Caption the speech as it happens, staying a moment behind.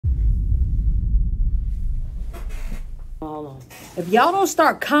Hold on. If y'all don't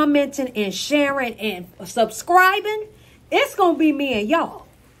start commenting and sharing and subscribing, it's going to be me and y'all.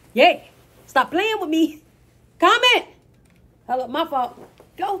 Yeah. Stop playing with me. Comment. Hello, my fault.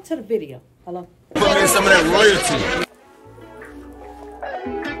 Go to the video. Hello. Put in some of that royalty.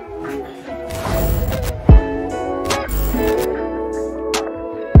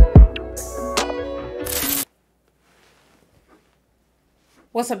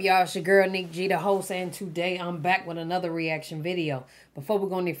 What's up, y'all? It's your girl, Nick G, the host, and today I'm back with another reaction video. Before we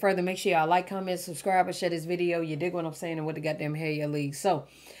go any further, make sure y'all like, comment, subscribe, and share this video. You dig what I'm saying and what the goddamn hell you league. So,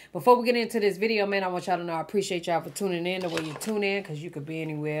 before we get into this video, man, I want y'all to know I appreciate y'all for tuning in the way you tune in, because you could be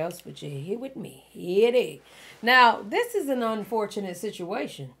anywhere else, but you're here with me. Here it is. Now, this is an unfortunate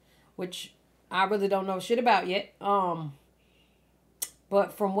situation, which I really don't know shit about yet. But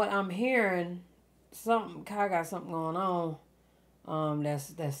from what I'm hearing, Kai got something going on.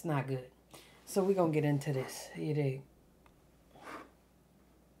 That's not good. So we're gonna get into this. You dig?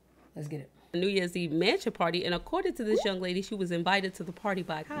 Let's get it. New Year's Eve mansion party, and according to this young lady, she was invited to the party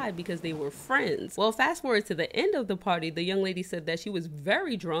by Kai because they were friends. Well, fast forward to the end of the party, the young lady said that she was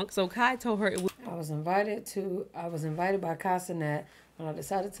very drunk, so Kai told her it was. I was invited by Kai Sinet. When I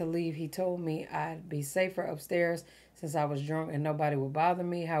decided to leave, he told me I'd be safer upstairs since I was drunk and nobody would bother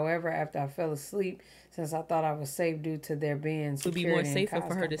me. However, after I fell asleep, since I thought I was safe due to there being security, it would be more safer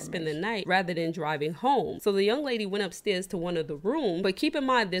for her to spend the night rather than driving home. So the young lady went upstairs to one of the rooms, but keep in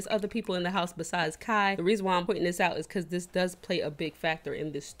mind there's other people in the house besides Kai. The reason why I'm putting this out is because this does play a big factor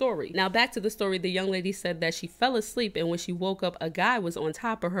in this story. Now back to the story, the young lady said that she fell asleep and when she woke up, a guy was on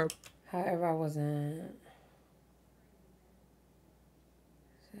top of her. However, I wasn't.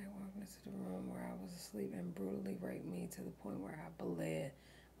 So I walked into the room where I was asleep and brutally raped me to the point where I bled.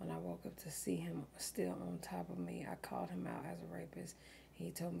 When I woke up to see him still on top of me, I called him out as a rapist.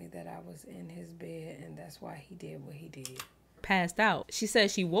 He told me that I was in his bed and that's why he did what he did. Passed out. She said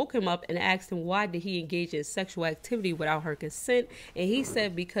she woke him up and asked him why did he engage in sexual activity without her consent, and he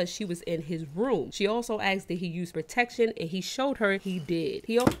said because she was in his room. She also asked did he use protection, and he showed her he did.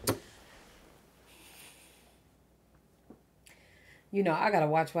 You know, I gotta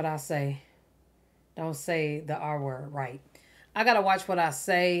watch what I say. Don't say the R word, right? I gotta watch what I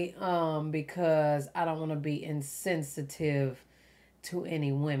say because I don't want to be insensitive to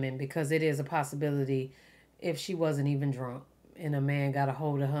any women, because it is a possibility if she wasn't even drunk and a man got a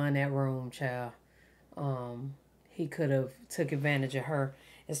hold of her in that room, child, he could have took advantage of her,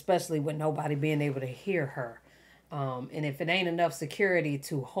 especially with nobody being able to hear her. And if it ain't enough security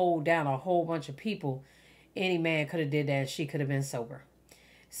to hold down a whole bunch of people, any man could have did that and she could have been sober.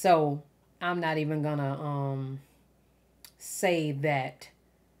 So I'm not even gonna say that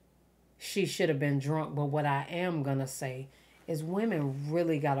she should have been drunk, but what I am gonna say is women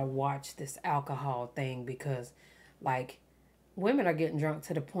really gotta watch this alcohol thing, because like women are getting drunk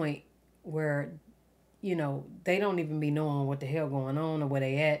to the point where, you know, they don't even be knowing what the hell going on or where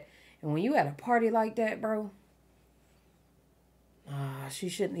they at. And when you at a party like that, bro, she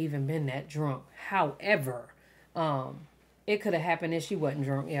shouldn't even been that drunk. However, it could have happened if she wasn't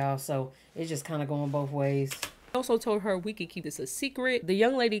drunk, y'all. So it's just kind of going both ways. Also told her we could keep this a secret. The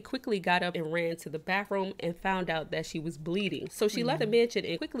young lady quickly got up and ran to the bathroom and found out that she was bleeding. So she left the mansion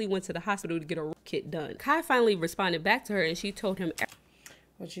and quickly went to the hospital to get a kit done. Kai finally responded back to her and she told him,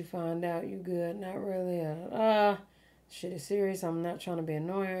 what you find out, you good? Not really. Shit is serious. I'm not trying to be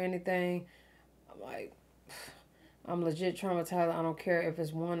annoying or anything. I'm like, I'm legit traumatized. I don't care if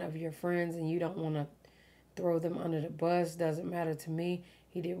it's one of your friends and you don't want to throw them under the bus. Doesn't matter to me.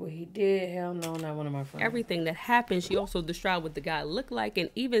 He did what he did. Hell no, not one of my friends. Everything that happened. She also described what the guy looked like and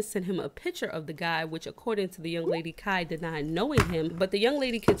even sent him a picture of the guy, which according to the young lady, Kai denied knowing him. But the young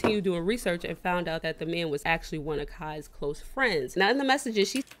lady continued doing research and found out that the man was actually one of Kai's close friends. Now in the messages,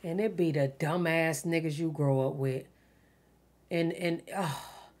 she... And it be the dumbass niggas you grow up with.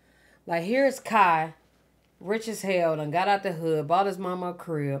 Like here's Kai, rich as hell, done got out the hood, bought his mama a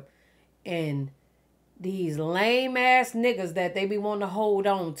crib, and these lame ass niggas that they be wanting to hold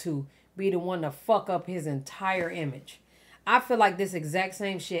on to be the one to fuck up his entire image. I feel like this exact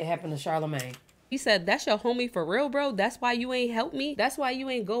same shit happened to Charlemagne. He said, that's your homie for real, bro? That's why you ain't help me? That's why you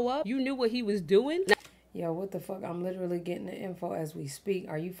ain't go up? You knew what he was doing? Yo, what the fuck? I'm literally getting the info as we speak.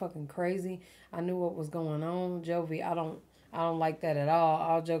 Are you fucking crazy? I knew what was going on, Jovi. I don't like that at all.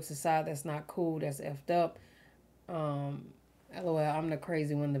 All jokes aside, that's not cool. That's effed up. LOL, I'm the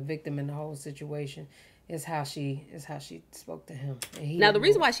crazy one, the victim in the whole situation. Is how she spoke to him. Now, the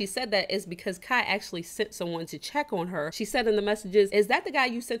reason why she said that is because Kai actually sent someone to check on her. She said in the messages, "Is that the guy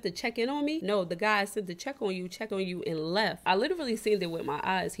you sent to check in on me?" "No, the guy I sent to check on you, and left." I literally seen it with my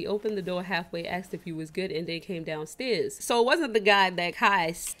eyes. He opened the door halfway, asked if you was good, and then came downstairs. So it wasn't the guy that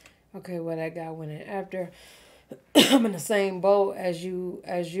Kai... Okay, well, that guy went in after. I'm in the same boat as you.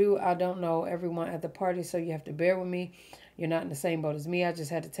 I don't know everyone at the party, so you have to bear with me. You're not in the same boat as me. I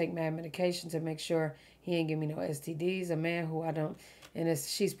just had to take mad medication to make sure he ain't give me no STDs. A man who I don't, and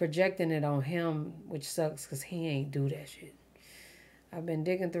she's projecting it on him, which sucks because he ain't do that shit. I've been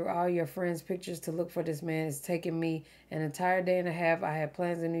digging through all your friends' pictures to look for this man. It's taken me an entire day and a half. I had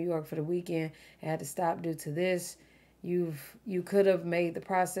plans in New York for the weekend. I had to stop due to this. You could have made the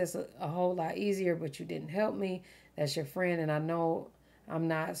process a whole lot easier, but you didn't help me. That's your friend, and I know I'm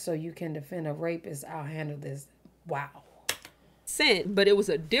not, so you can defend a rapist. I'll handle this. Wow. Sent, but it was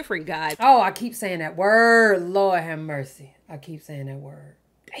a different guy. Oh, I keep saying that word. Lord have mercy. I keep saying that word.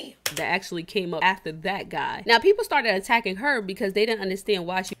 Damn. That actually came up after that guy. Now, people started attacking her because they didn't understand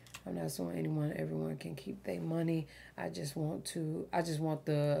why she... I'm not suing anyone. Everyone can keep their money. I just want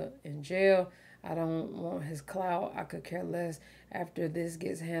the in jail. I don't want his clout. I could care less. After this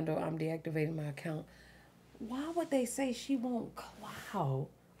gets handled, I'm deactivating my account. Why would they say she want clout?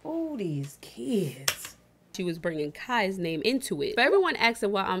 Oh, these kids. She was bringing Kai's name into it. For everyone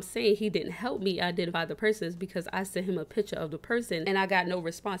asking why I'm saying he didn't help me identify the person is because I sent him a picture of the person and I got no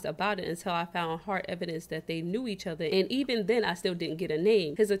response about it until I found hard evidence that they knew each other. And even then, I still didn't get a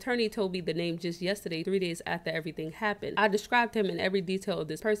name. His attorney told me the name just yesterday, 3 days after everything happened. I described him in every detail of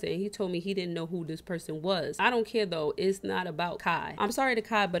this person and he told me he didn't know who this person was. I don't care though. It's not about Kai. I'm sorry to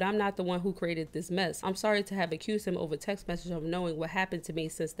Kai, but I'm not the one who created this mess. I'm sorry to have accused him over text message of knowing what happened to me,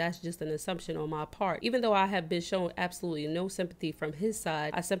 since that's just an assumption on my part. Even though I have been shown absolutely no sympathy from his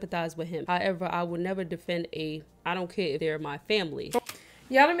side, I sympathize with him. However, I will never defend I don't care if they're my family.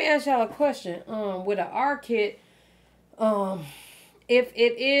 Yeah, let me ask y'all a question. With an R kit, if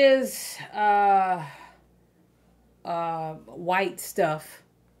it is white stuff,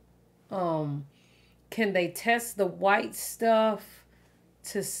 can they test the white stuff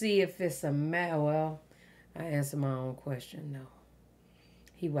to see if it's a well, I answer my own question. No.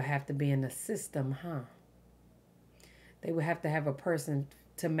 He would have to be in the system, huh? They would have to have a person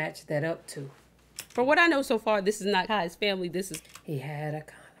to match that up to. For what I know so far, this is not Kai's family. This is... He had a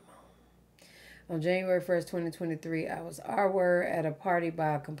condom on. On January 1st, 2023, I was R-word at a party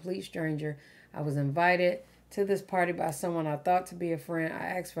by a complete stranger. I was invited to this party by someone I thought to be a friend.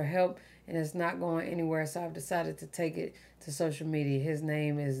 I asked for help, and it's not going anywhere, so I've decided to take it to social media. His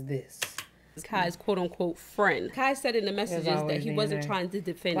name is this. Kai's quote-unquote friend. Kai said in the messages that he wasn't trying to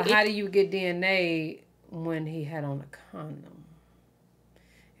defend it. But how do you get DNA when he had on a condom?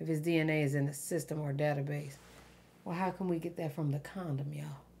 If his DNA is in the system or database. Well, how can we get that from the condom, y'all?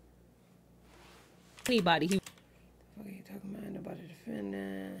 Anybody. What are you talking about? Nobody defend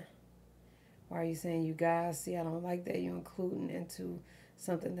that. Why are you saying you guys? See, I don't like that you're including into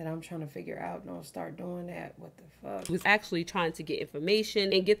something that I'm trying to figure out. Don't start doing that. What the fuck? He was actually trying to get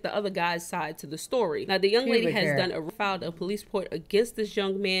information and get the other guy's side to the story. Now, the young lady has filed a police report against this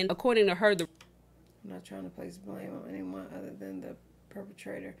young man. According to her, I'm not trying to place blame on anyone other than the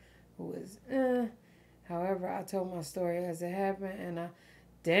perpetrator, who is, However, I told my story as it happened, and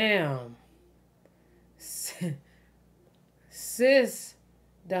damn. Sis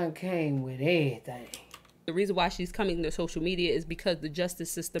done came with everything. The reason why she's coming to social media is because the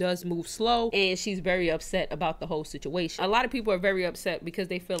justice system does move slow, and she's very upset about the whole situation. A lot of people are very upset because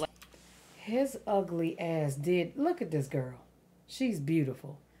they feel like his ugly ass did. Look at this girl. She's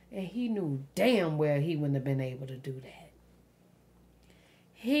beautiful. And he knew damn well he wouldn't have been able to do that.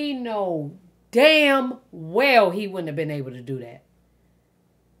 He know damn well he wouldn't have been able to do that.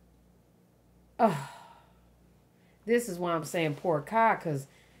 Oh, this is why I'm saying poor Kai, because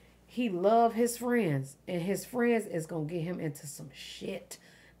he love his friends. And his friends is going to get him into some shit.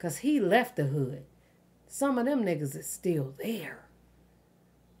 Because he left the hood. Some of them niggas is still there.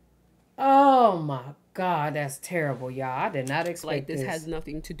 Oh my God, that's terrible, y'all. I did not expect this. Has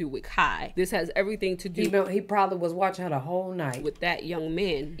nothing to do with Kai. This has everything to do... He probably was watching her the whole night. With that young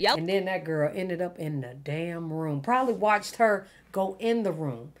man. Yep. And then that girl ended up in the damn room. Probably watched her go in the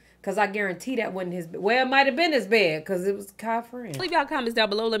room. Because I guarantee that wasn't his bed. Well, it might have been his bed because it was Kai's friend. Leave y'all comments down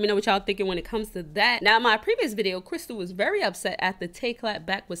below. Let me know what y'all thinking when it comes to that. Now, in my previous video, Crystal was very upset after Tay clapped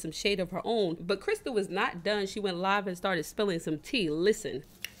back with some shade of her own. But Crystal was not done. She went live and started spilling some tea. Listen.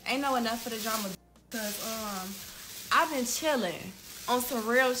 Ain't no enough for the drama. Because I've been chilling on some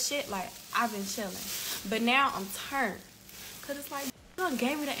real shit. Like, I've been chilling. But now I'm turned. Cause it's like, you done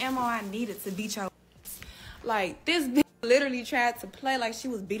gave me the ammo I needed to beat your ass. Like, this bitch literally tried to play like she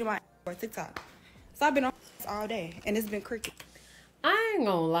was beating my ass for TikTok. So I've been on all day, and it's been cricket. I ain't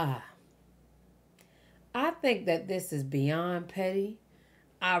gonna lie. I think that this is beyond petty.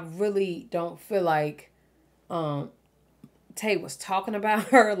 I really don't feel like Tay was talking about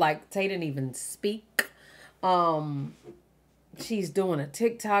her. Like, Tay didn't even speak. She's doing a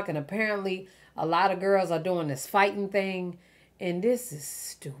TikTok, and apparently a lot of girls are doing this fighting thing, and this is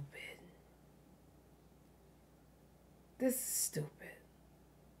stupid. This is stupid.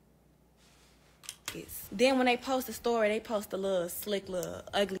 Then when they post a story, they post a little slick, little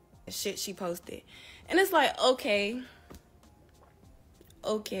ugly shit she posted. And it's like, okay.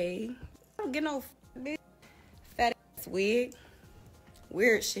 I don't get no bitch. Fat ass wig.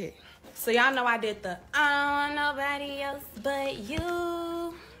 Weird shit. So y'all know I did the I don't want nobody else but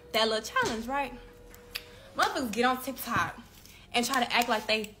you. That little challenge, right? Motherfuckers get on TikTok and try to act like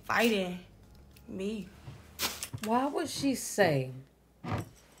they fighting me. Why would she say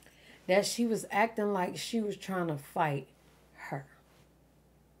that she was acting like she was trying to fight her?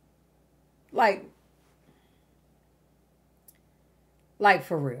 Like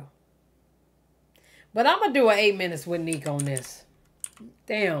for real. But I'm going to do an 8 minutes with Nick on this.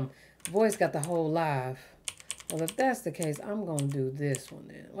 Damn, voice got the whole live. Well, if that's the case, I'm going to do this one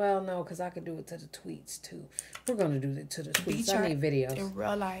then. Well, no, because I could do it to the tweets too. We're going to do it to the tweets. I need videos. In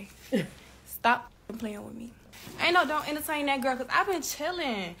real life. Stop playing with me. Don't entertain that girl, because I've been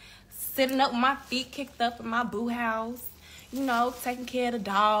chilling. Sitting up with my feet kicked up in my boo house. You know, taking care of the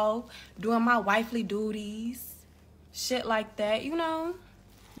dog. Doing my wifely duties. Shit like that, you know.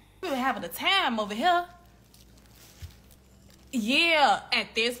 We're having a time over here. Yeah,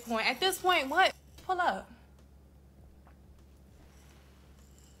 at this point, what? Pull up.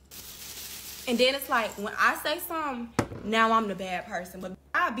 And then it's like, when I say something, now I'm the bad person. But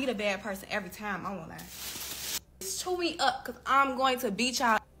I'll be the bad person every time, I won't lie. Chew me up, because I'm going to beat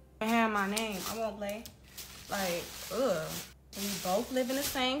y'all and have my name. I won't play. Like, ugh. We both live in the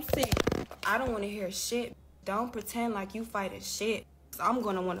same city. I don't want to hear shit. Don't pretend like you fighting shit. I'm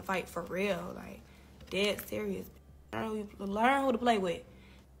going to want to fight for real. Like, dead serious. Learn who to play with.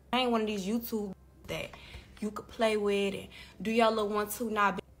 I ain't one of these YouTube that you could play with and do your little 1-2.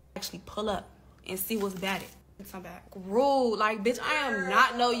 Nah, bitch, actually pull up and see what's bad at. Come back. Rude. Like, bitch, I am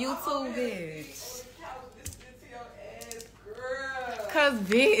not no YouTube bitch. Cause,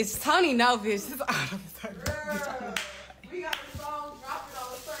 bitch, Tony know, bitch. This is out of his we got the song dropping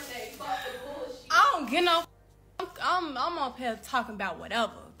on Sunday. Fuck the bullshit. I don't get no. I'm up here talking about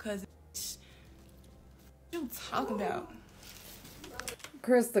whatever. Cause, bitch, what you talking about?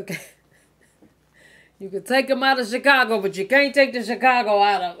 Krista, you can take him out of Chicago, but you can't take the Chicago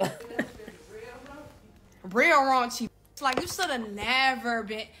out of him. Real raunchy. Like, you should have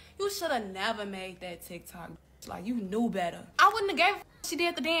never made that TikTok. Like, you knew better. I wouldn't have gave a fuck she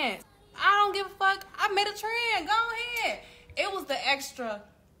did the dance. I don't give a fuck. I made a trend. Go ahead. It was the extra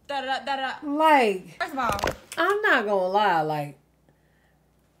da-da-da-da-da. Like, first of all, I'm not gonna lie, like,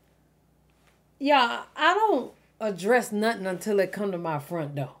 yeah, I don't address nothing until it come to my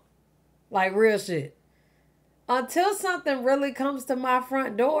front door. Like, real shit. Until something really comes to my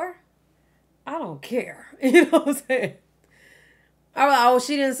front door, I don't care. You know what I'm saying? I'm like, oh,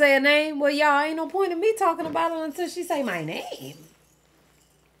 she didn't say a name? Well, y'all, ain't no point in me talking about it until she say my name.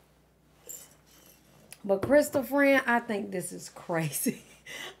 But Crystal, friend, I think this is crazy.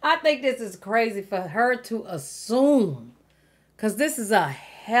 I think this is crazy for her to assume, because this is a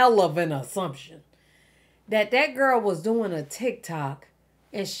hell of an assumption, that girl was doing a TikTok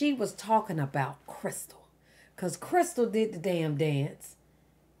and she was talking about Crystal. Because Crystal did the damn dance.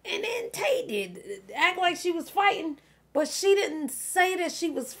 And then Tay did act like she was fighting, but she didn't say that she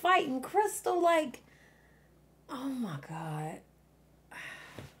was fighting Crystal. Like, oh my God.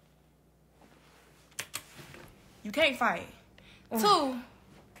 You can't fight. 2,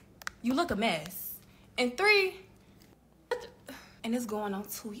 you look a mess. And 3, and it's going on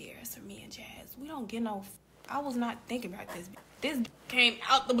 2 years for me and Jazz. We don't get no. I was not thinking about this. This came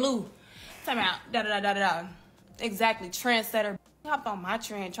out the blue. Talking about da-da-da-da-da. Exactly. Trendsetter. Hopped on my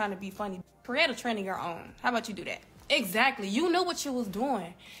trend trying to be funny. Create a trend of your own. How about you do that? Exactly. You knew what you was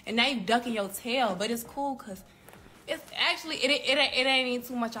doing. And now you ducking your tail. But it's cool because it's actually, it ain't even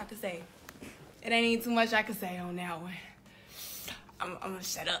too much I could say. It ain't even too much I could say on that one. I'm going to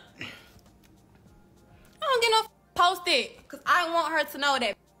shut up. I don't get no post it. Because I want her to know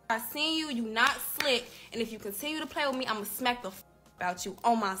that I seen you, you not slick. And if you continue to play with me, I'm going to smack the out you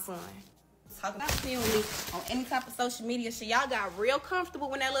on my son. talking about me on any type of social media shit. Y'all got real comfortable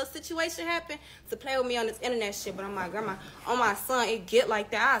when that little situation happened to play with me on this internet shit. But I'm like, grandma, on my son, it get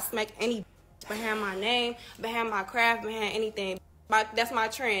like that. I smack any behind my name, behind my craft, behind anything. That's my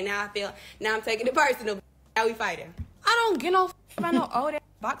trend. Now I'm taking it personal. Now we fighting. I don't get no about no old ass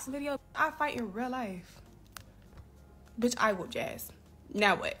box video. I fight in real life. Bitch, I whoop Jazz.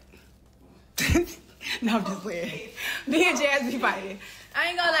 Now what? No, I'm just playing. Me and Jazz be fighting. I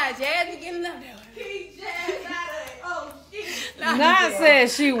ain't gonna lie, Jazz be getting up there. Keep Jazz out of it. Oh, shit. Not said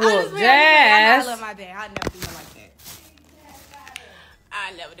she whooped Jazz. I love my dad. I never do nothing like that.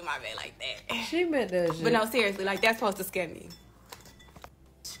 I never do my bad like that. She meant that shit. But no, seriously, like, that's supposed to scare me.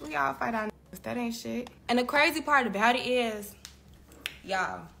 We all fight our niggas. That ain't shit. And the crazy part about it is,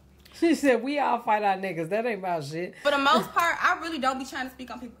 y'all. She said, we all fight our niggas. That ain't about shit. For the most part, I really don't be trying to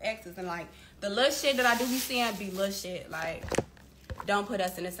speak on people's exes. And, like, the little shit that I do be seeing be little shit. Like, don't put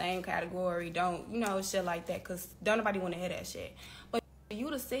us in the same category. Don't, you know, shit like that. Because don't nobody want to hear that shit. But you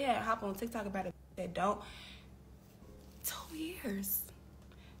to sit here and hop on TikTok about it that don't. 2 years.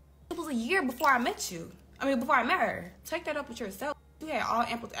 It was a year before I met you. I mean, before I met her. Take that up with yourself. You had all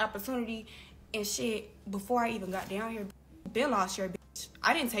opportunity and shit before I even got down here. Been lost your bitch.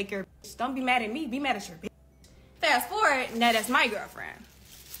 I didn't take your bitch. Don't be mad at me. Be mad at your bitch. Fast forward, now that's my girlfriend.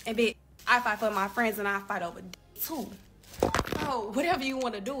 And bitch, I fight for my friends and I fight over too. So whatever you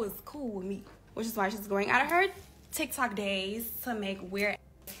want to do is cool with me. Which is why she's going out of her TikTok days to make weird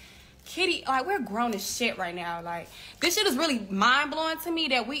kitty. Like, we're grown as shit right now. Like, this shit is really mind blowing to me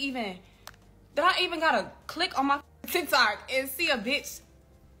that I even gotta click on my TikTok and see a bitch.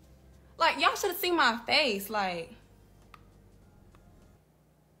 Like, y'all should have seen my face. Like,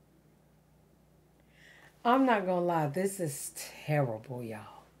 I'm not gonna lie, this is terrible,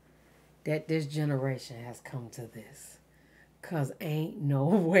 y'all. That this generation has come to this. Cause ain't no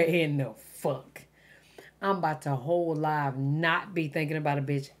way in the fuck I'm about to whole life not be thinking about a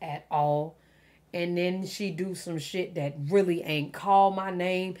bitch at all. And then she do some shit that really ain't call my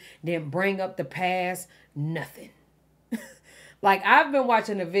name, then bring up the past, nothing. Like, I've been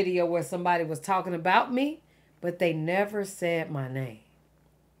watching a video where somebody was talking about me, but they never said my name.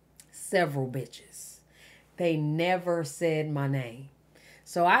 Several bitches. They never said my name.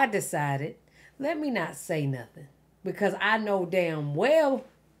 So I decided, let me not say nothing. Because I know damn well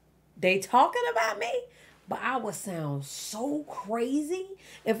they talking about me, but I would sound so crazy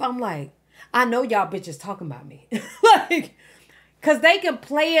if I'm like, I know y'all bitches talking about me. Like, because they can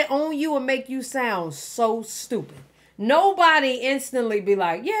play it on you and make you sound so stupid. Nobody instantly be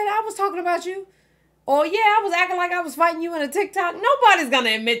like, yeah, I was talking about you. Or, yeah, I was acting like I was fighting you in a TikTok. Nobody's going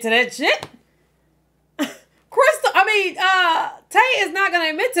to admit to that shit. Tay is not going to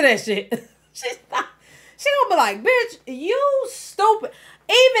admit to that shit. She's not. She going to be like, bitch, you stupid.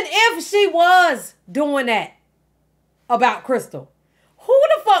 Even if she was doing that about Crystal, who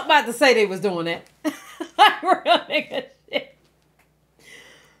the fuck about to say they was doing that? Like, real nigga shit.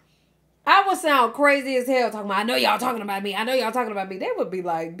 I would sound crazy as hell talking about, I know y'all talking about me. I know y'all talking about me. They would be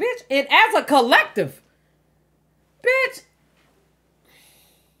like, bitch, and as a collective, bitch.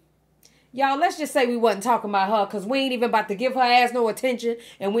 Y'all, let's just say we wasn't talking about her because we ain't even about to give her ass no attention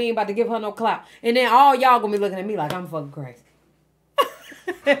and we ain't about to give her no clout. And then all y'all gonna be looking at me like I'm fucking crazy.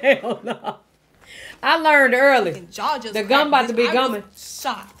 Hell no. I learned early. The gum about to be gumming.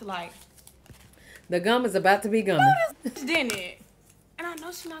 Shocked, like. The gum is about to be gumming. Didn't it? And I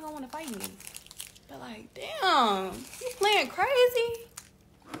know she's not gonna want to fight me. But like, damn, you playing crazy.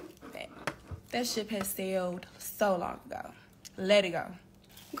 That ship has sailed so long ago. Let it go.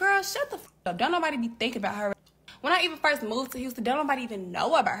 Girl, shut the fuck up. Don't nobody be thinking about her. When I even first moved to Houston, don't nobody even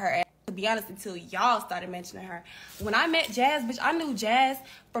know about her, to be honest, until y'all started mentioning her. When I met Jazz, bitch, I knew Jazz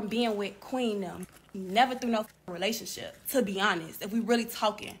from being with Queen them. Never through no relationship, to be honest. If we really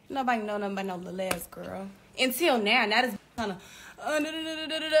talking. Nobody know nothing about no little ass girl. Until now. Now this kind of,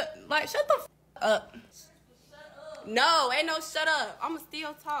 like, shut the fuck up. No, ain't no shut up. I'ma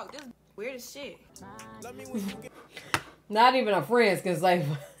still talk. This is weird as shit. Not even our friends can say,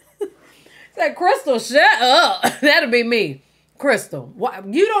 say, Crystal, shut up. That'll be me. Crystal, what?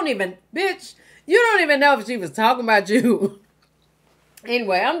 You don't even, bitch, you don't even know if she was talking about you.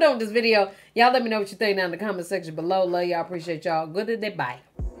 Anyway, I'm done with this video. Y'all let me know what you think down in the comment section below. Love y'all. Appreciate y'all. Good day. Bye.